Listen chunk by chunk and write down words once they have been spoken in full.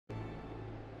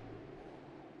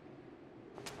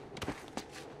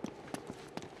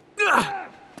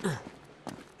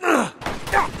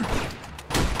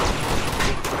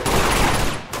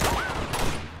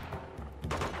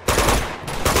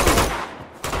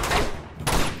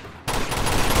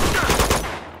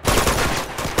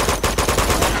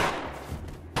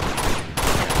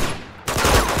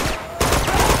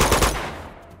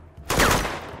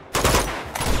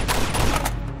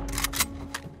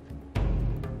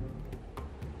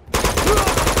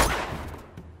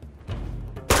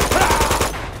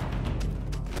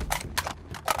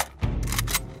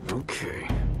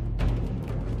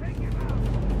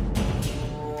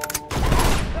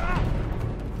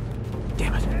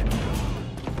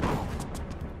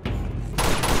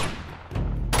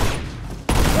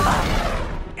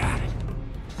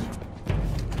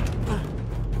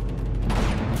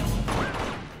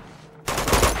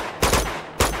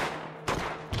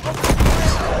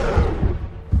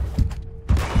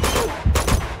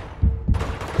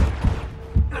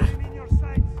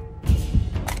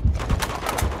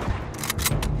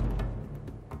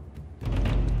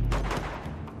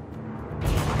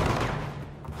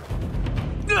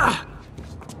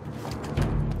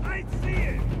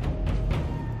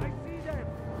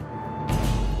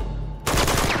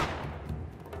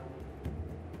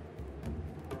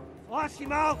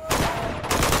Massimo!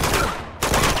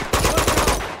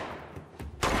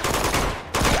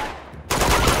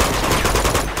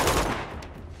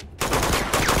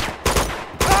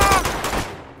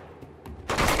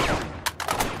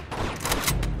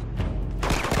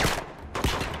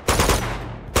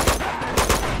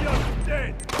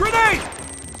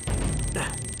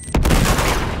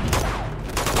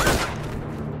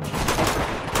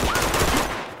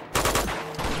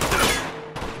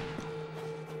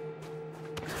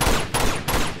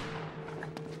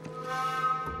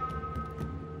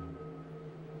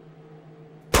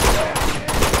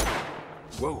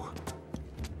 Whoa.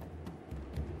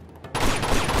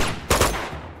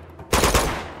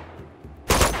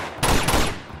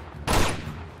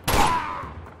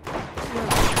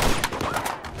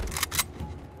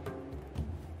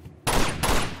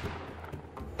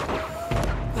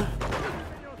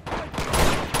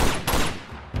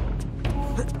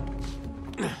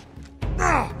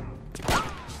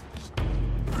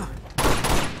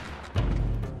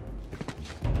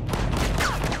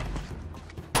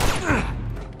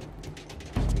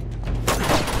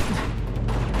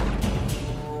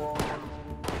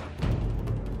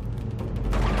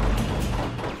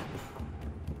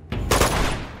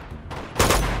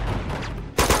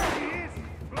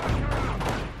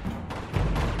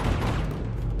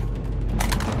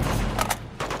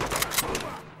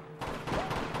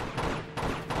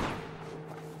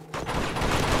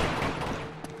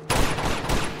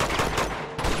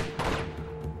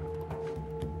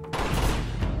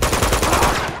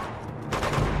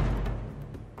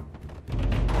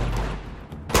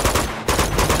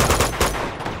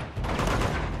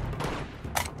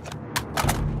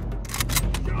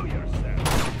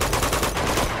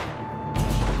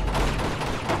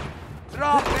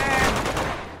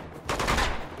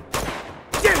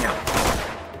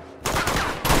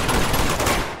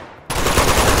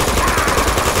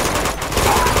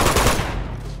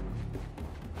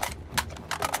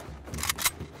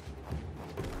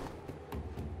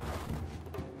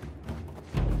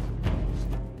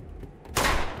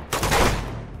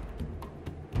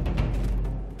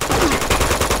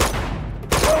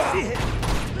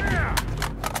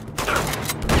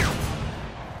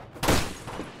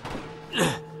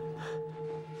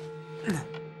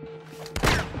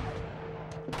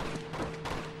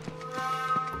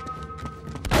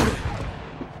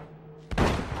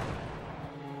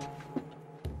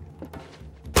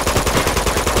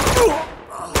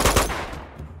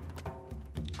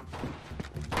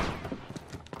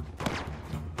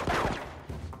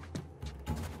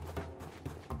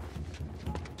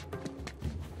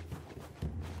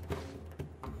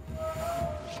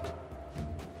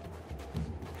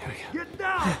 Get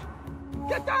down!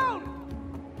 Get down!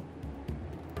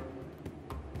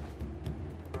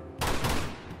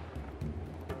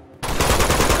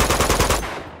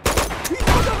 He's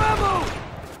out of ammo!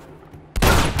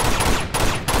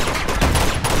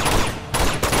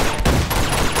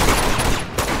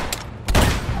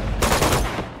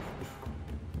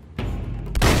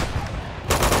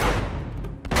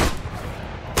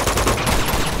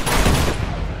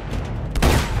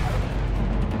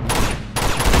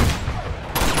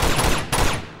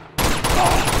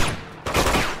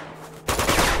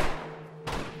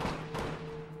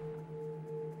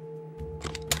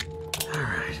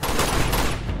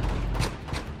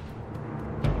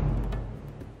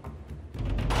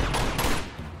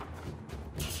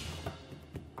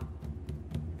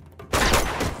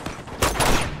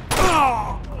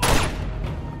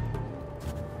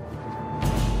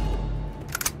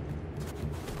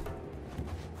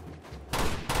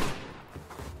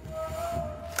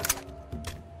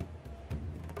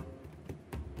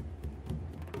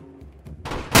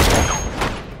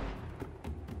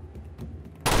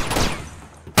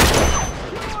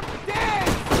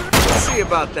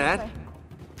 About that.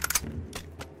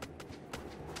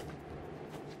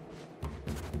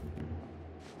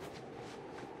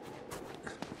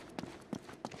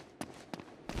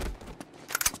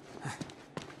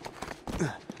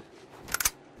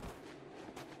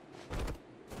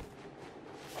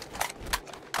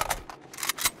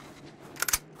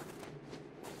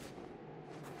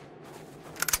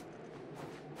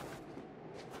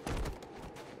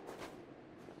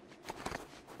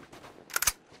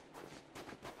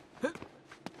 Huh?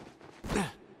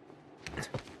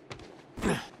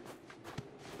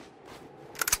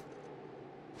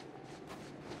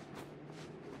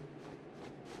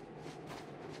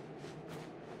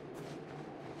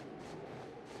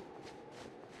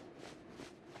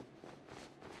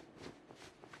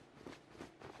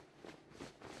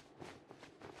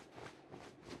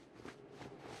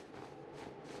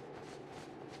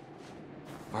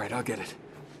 All right, I'll get it.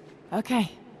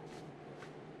 Okay.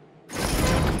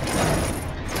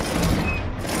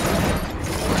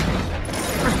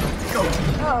 Go!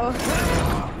 Oh.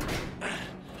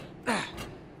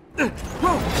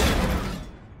 Whoa!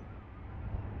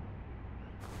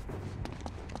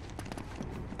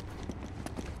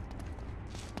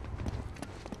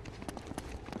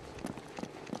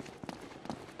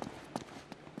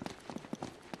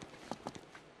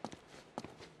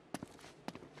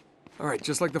 All right,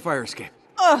 just like the fire escape.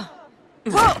 Whoa!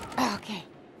 Okay.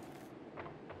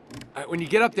 All right, when you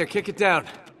get up there, kick it down.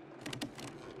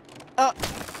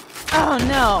 Oh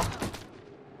no!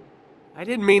 I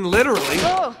didn't mean literally.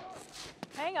 Oh!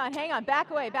 Hang on.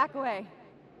 Back away.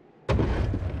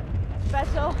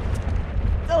 Special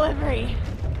delivery.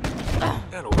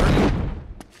 That'll work.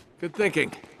 Good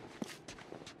thinking.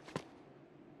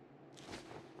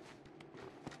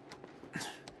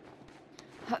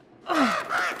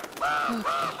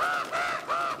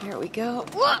 Here we go.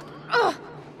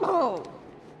 Oh!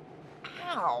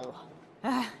 Ow!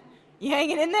 You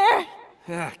hanging in there?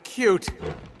 Yeah, cute.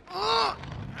 All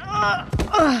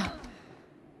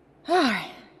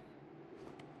right.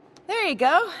 There you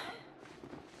go.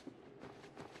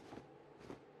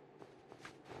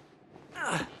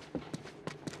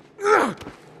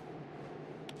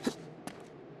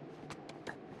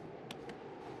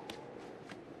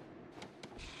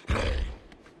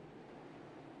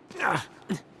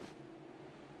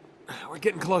 We're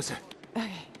getting closer.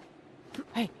 Okay.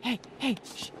 Hey.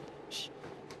 Shh.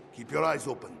 Keep your eyes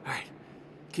open. All right,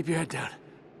 keep your head down.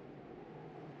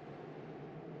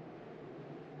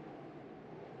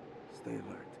 Stay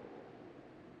alert.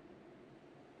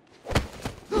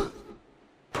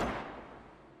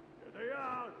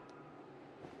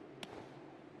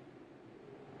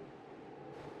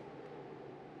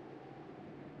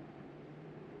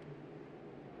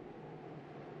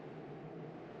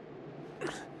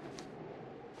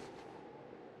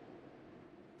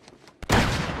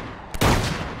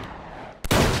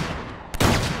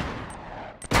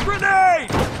 Grenade!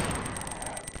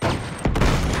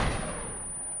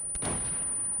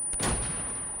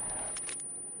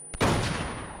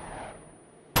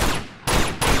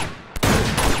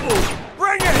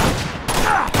 Bring it!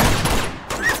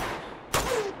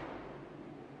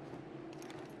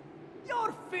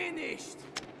 You're finished!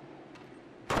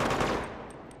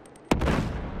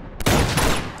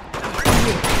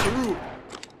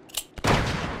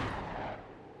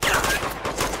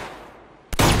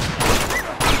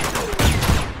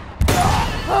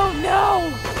 Oh no!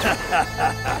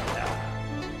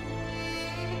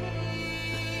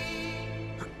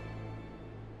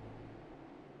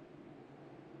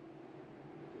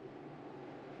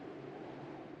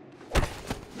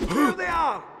 Here they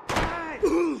are! Hey!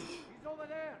 He's over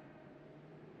there!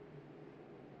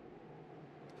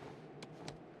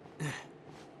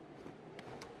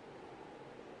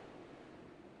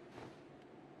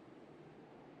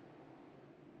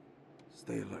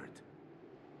 Stay alert.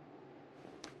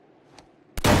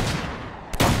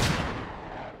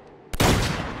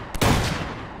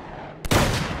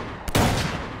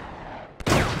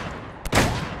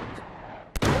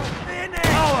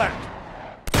 Forward!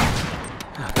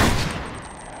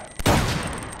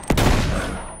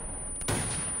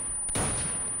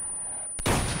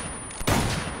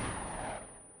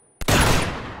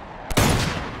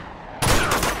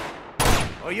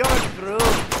 Oh, you're through!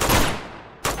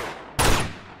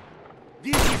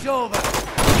 This is over!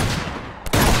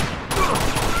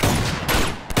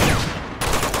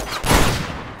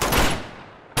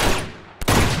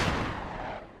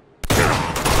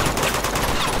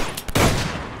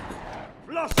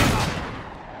 Flush him out!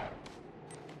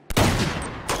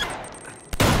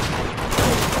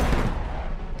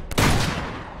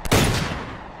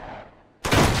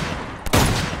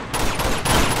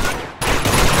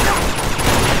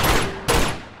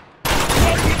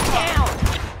 Take it down!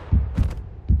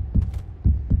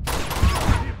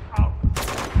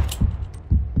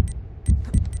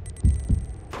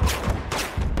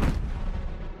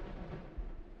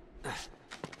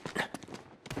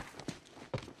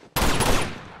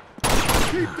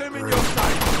 Keep them in your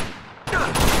sight.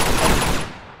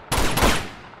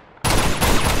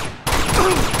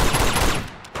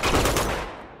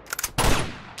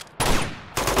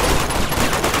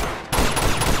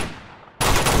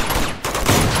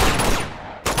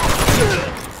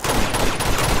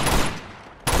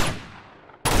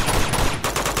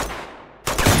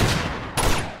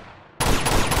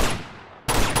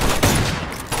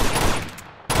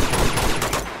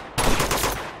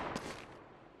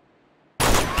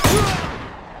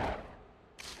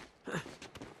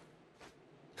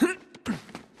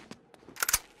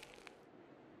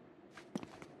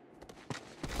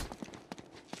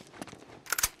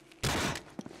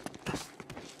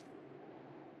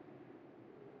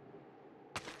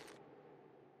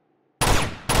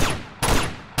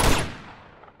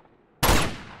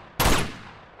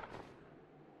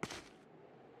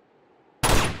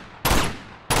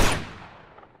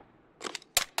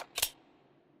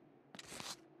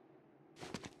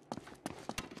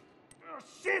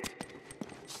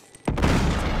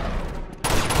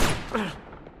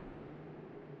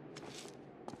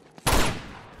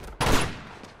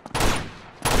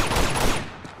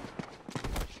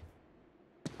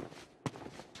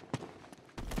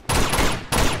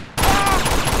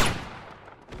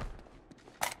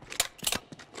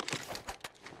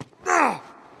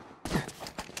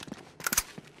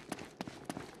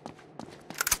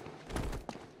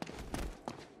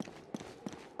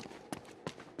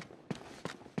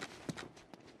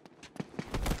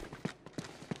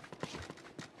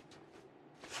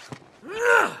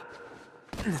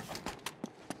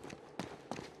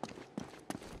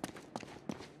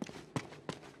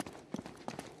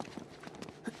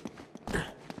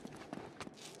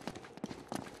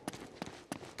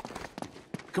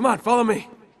 Come on, follow me.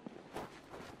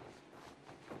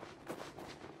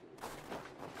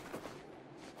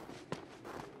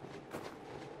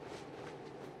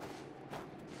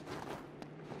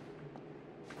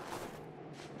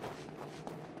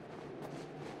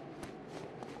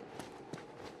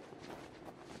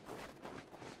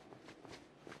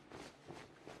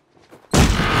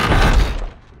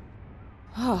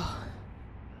 Oh.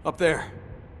 Up there.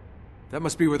 That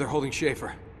must be where they're holding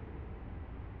Schaefer.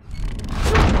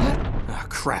 Ah,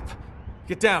 crap.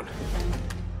 Get down.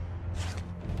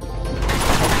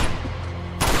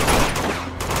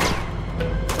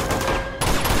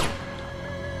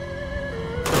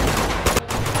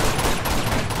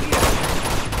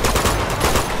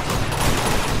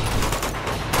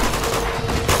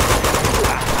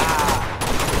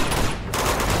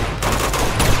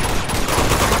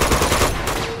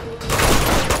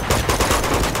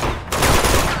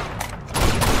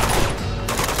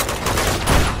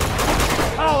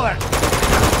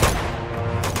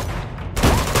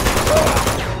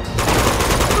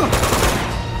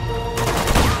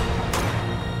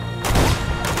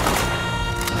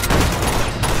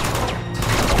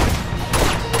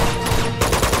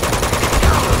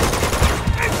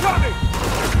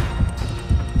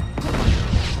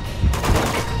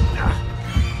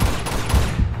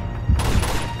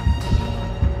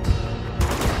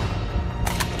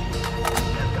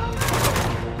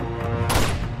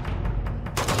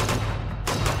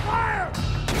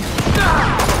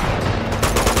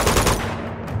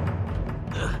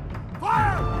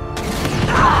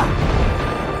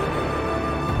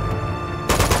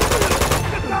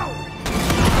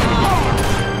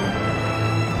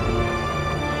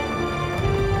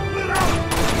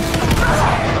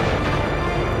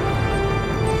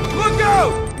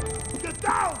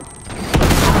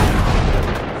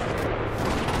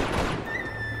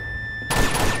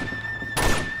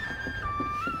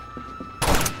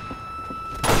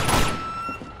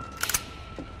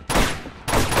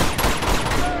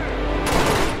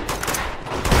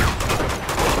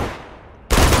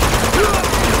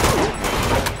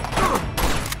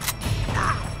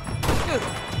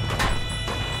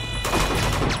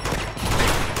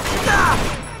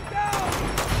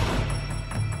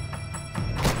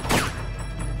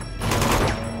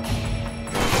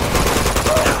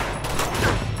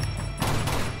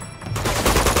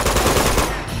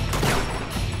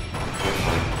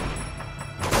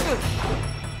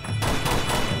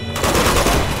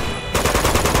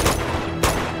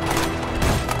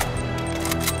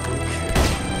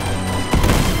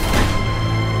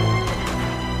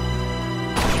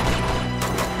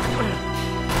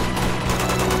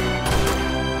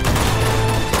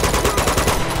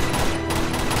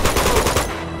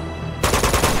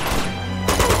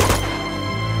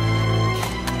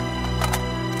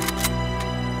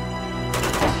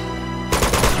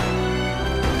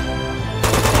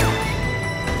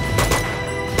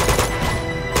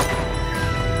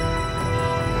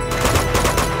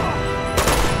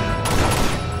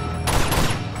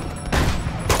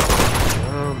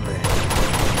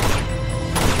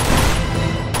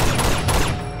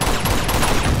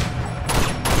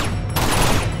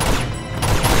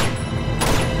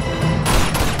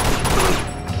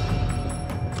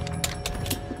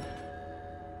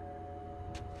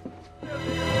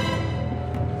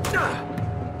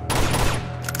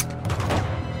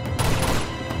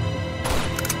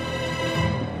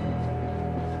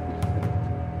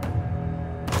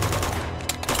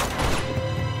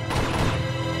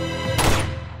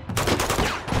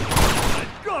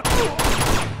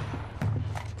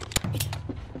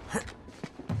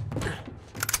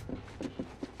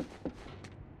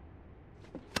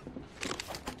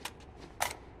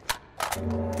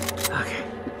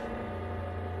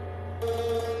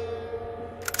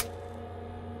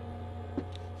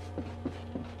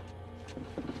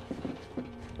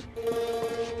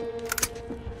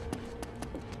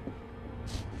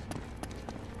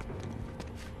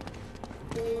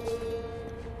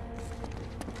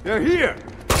 They're here!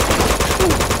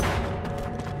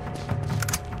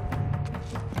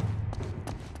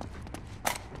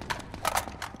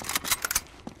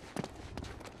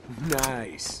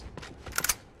 Nice.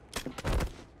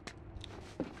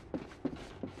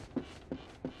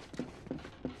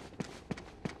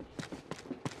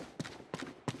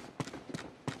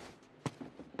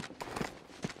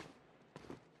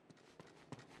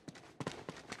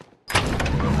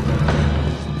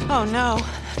 Oh no.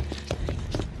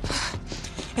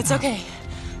 It's okay.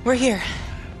 We're here.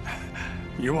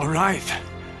 You were right.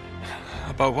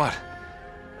 About what?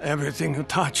 Everything you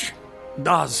touch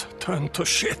does turn to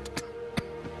shit.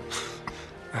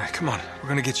 All right, come on. We're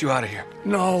gonna get you out of here.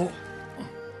 No.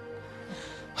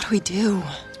 What do we do?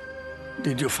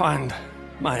 Did you find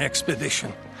my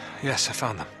expedition? Yes, I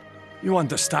found them. You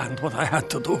understand what I had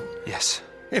to do? Yes.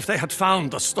 If they had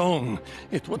found the stone,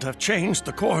 it would have changed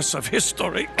the course of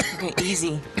history. Okay,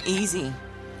 easy, easy.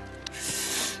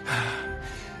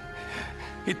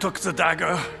 He took the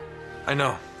dagger. I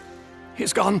know.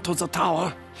 He's gone to the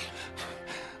tower.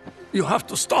 You have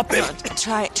to stop him.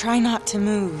 Try not to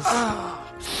move.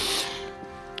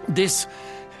 This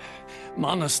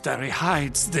monastery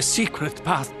hides the secret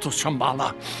path to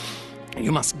Shambhala.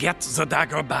 You must get the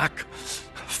dagger back,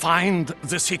 find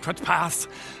the secret path,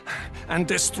 and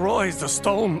destroy the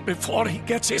stone before he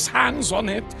gets his hands on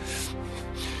it.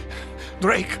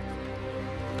 Drake,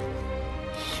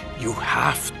 you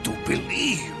have to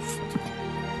believe.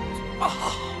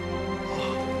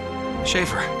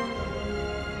 Schaefer.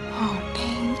 Oh,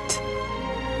 Nate.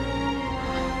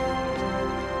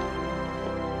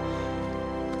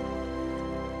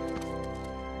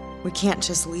 We can't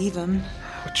just leave him.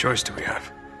 What choice do we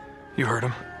have? You heard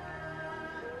him.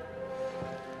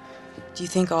 Do you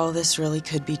think all this really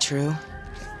could be true?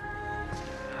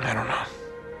 I don't know.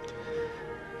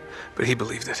 But he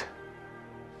believed it.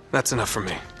 That's enough for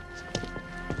me.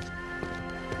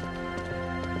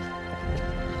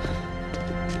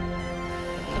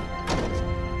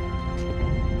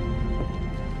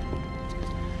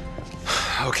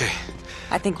 Okay.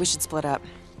 I think we should split up.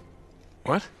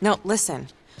 What? No, listen.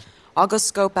 I'll go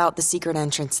scope out the secret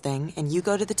entrance thing, and you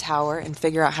go to the tower and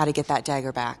figure out how to get that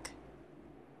dagger back.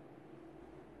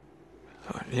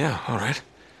 Yeah, all right.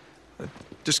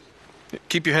 Just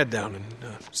keep your head down and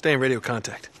stay in radio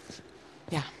contact.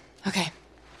 Yeah, okay.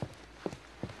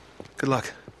 Good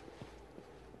luck.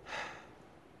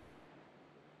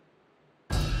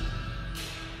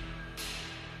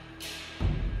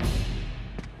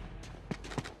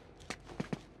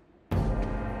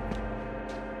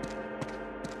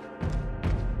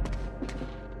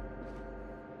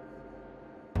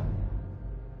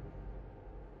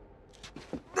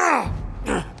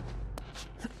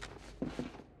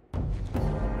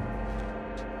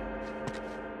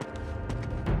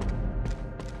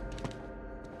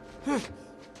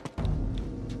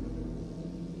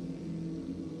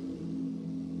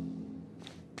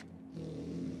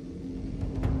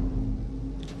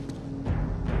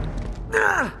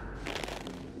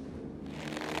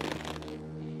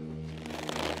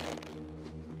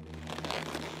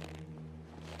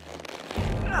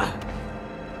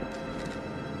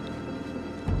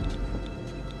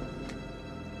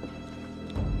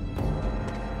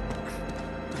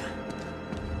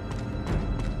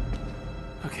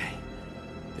 Okay,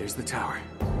 there's the tower.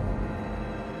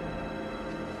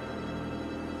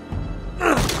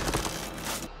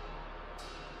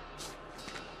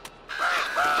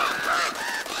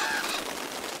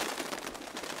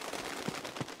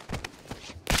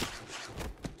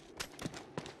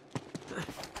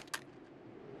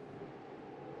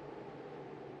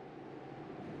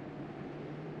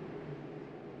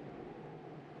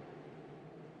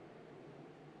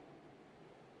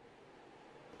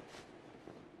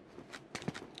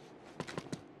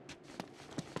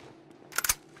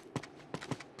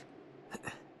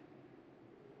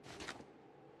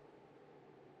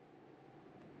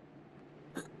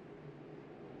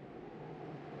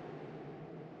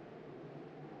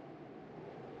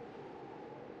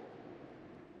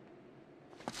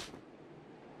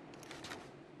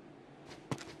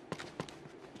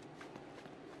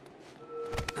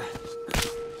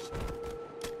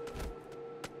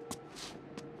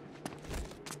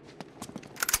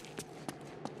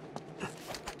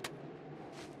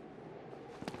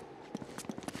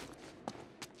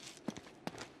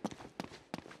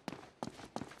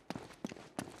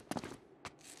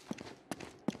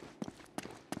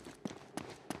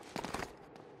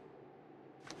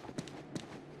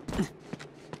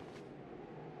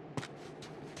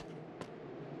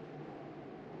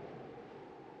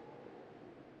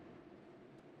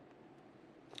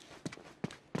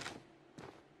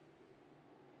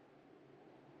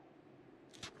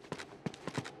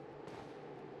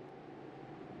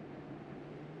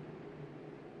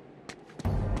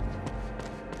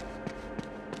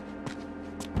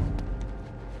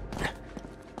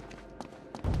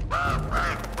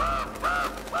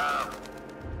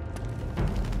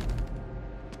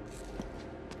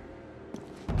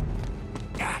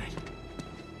 Got it.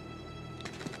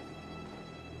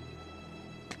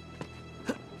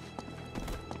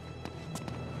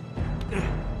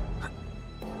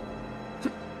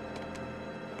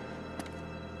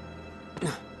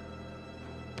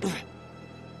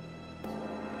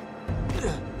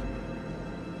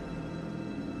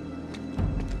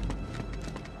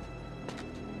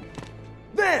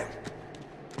 There!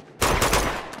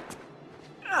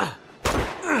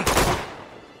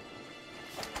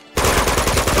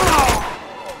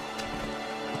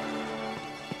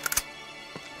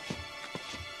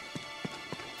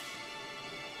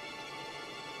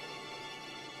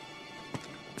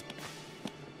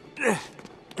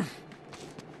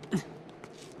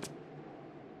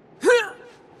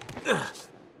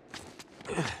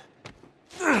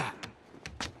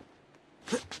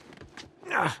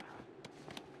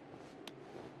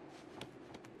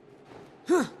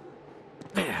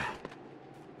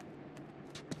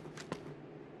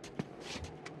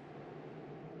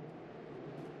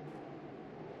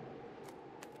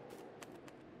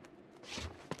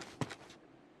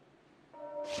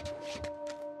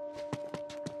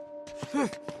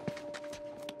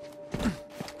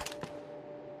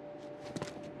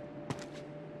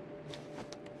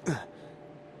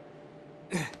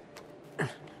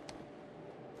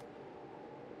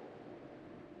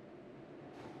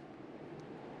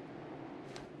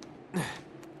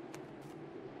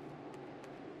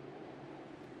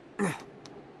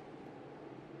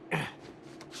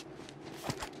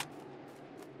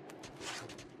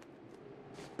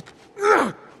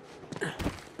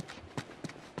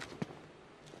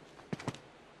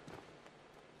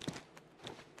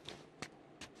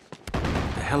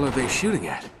 The hell are they shooting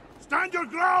at? Stand your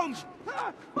ground! Oh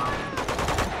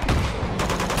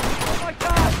my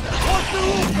God! What's the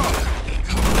roof?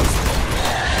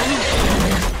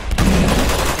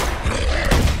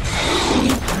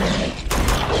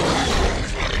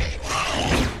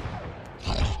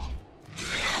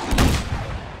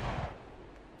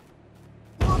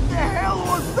 What the hell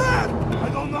was that? I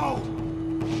don't know.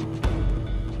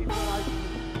 Keep your eyes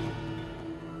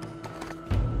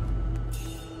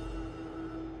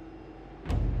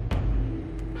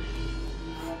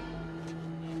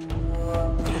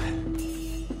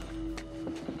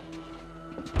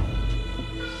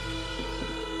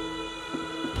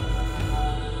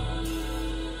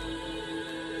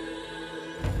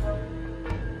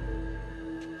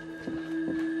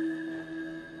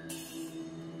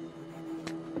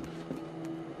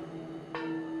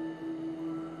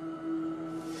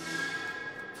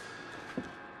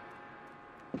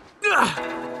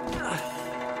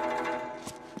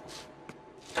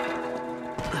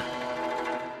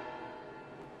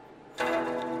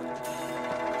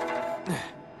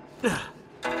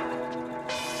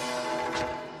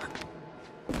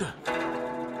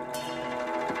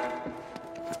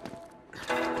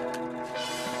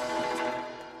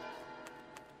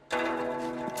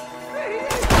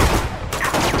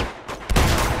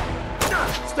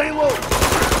Stay low!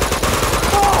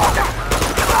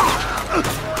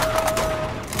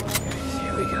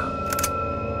 Here we go.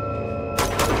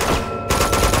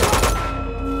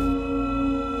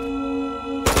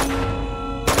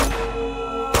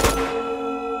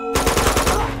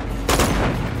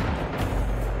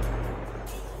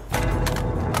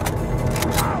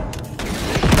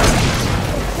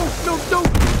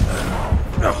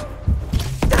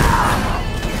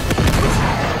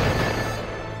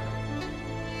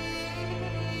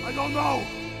 I don't know.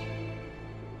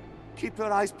 Keep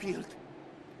your eyes peeled.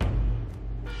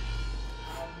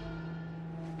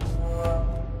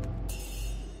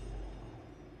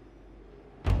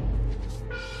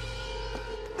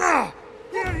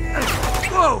 Here he is!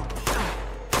 Whoa!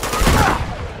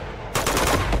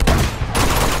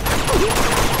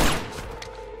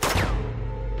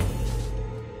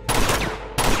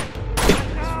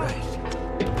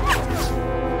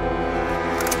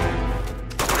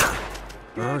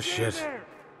 Oh, shit.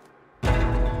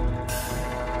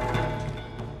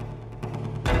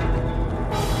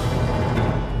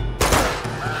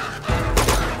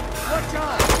 Watch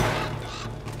out!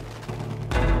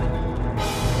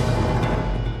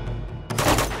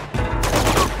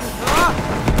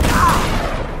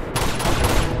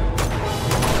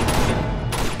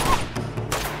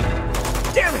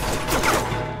 Damn it!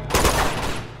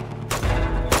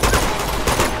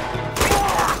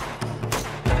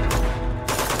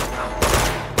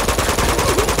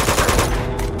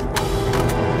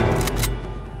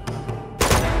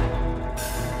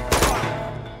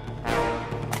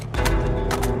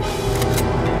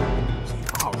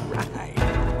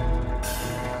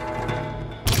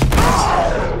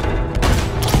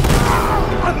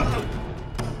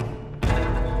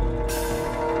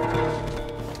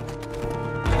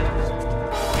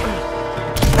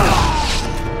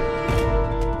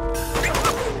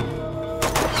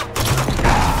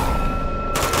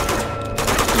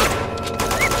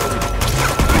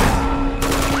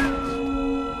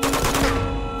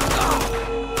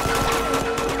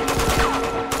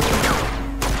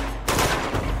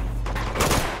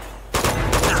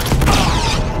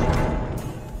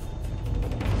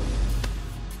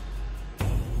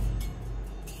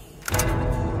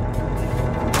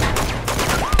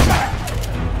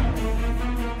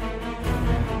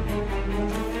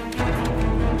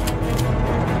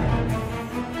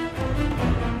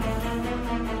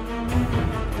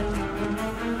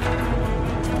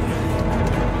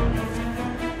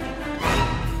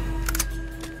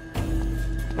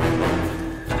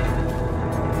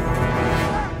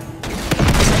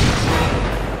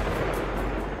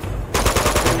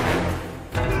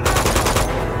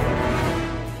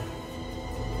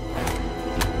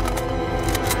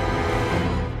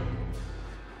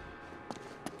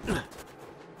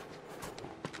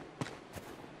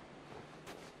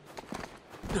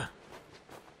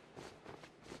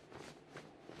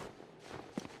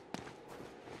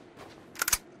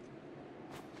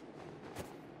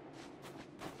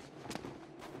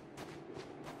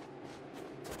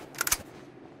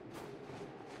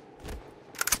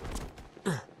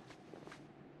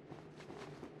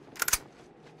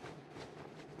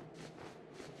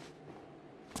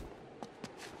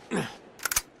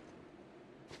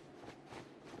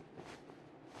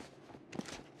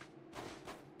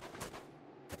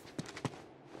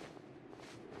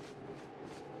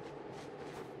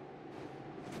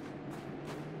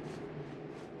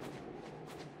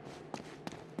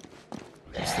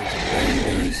 These things are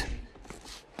bad news.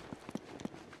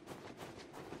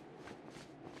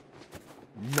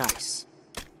 Nice.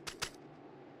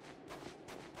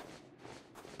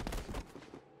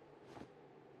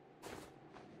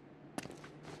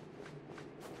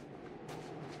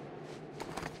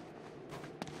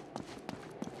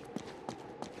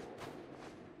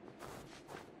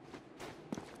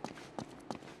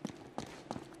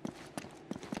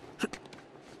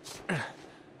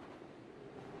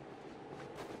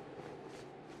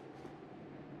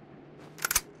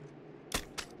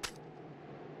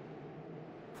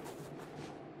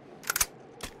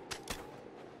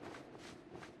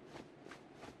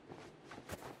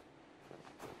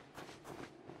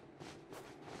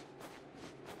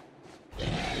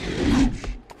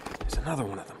 There's another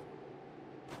one of them.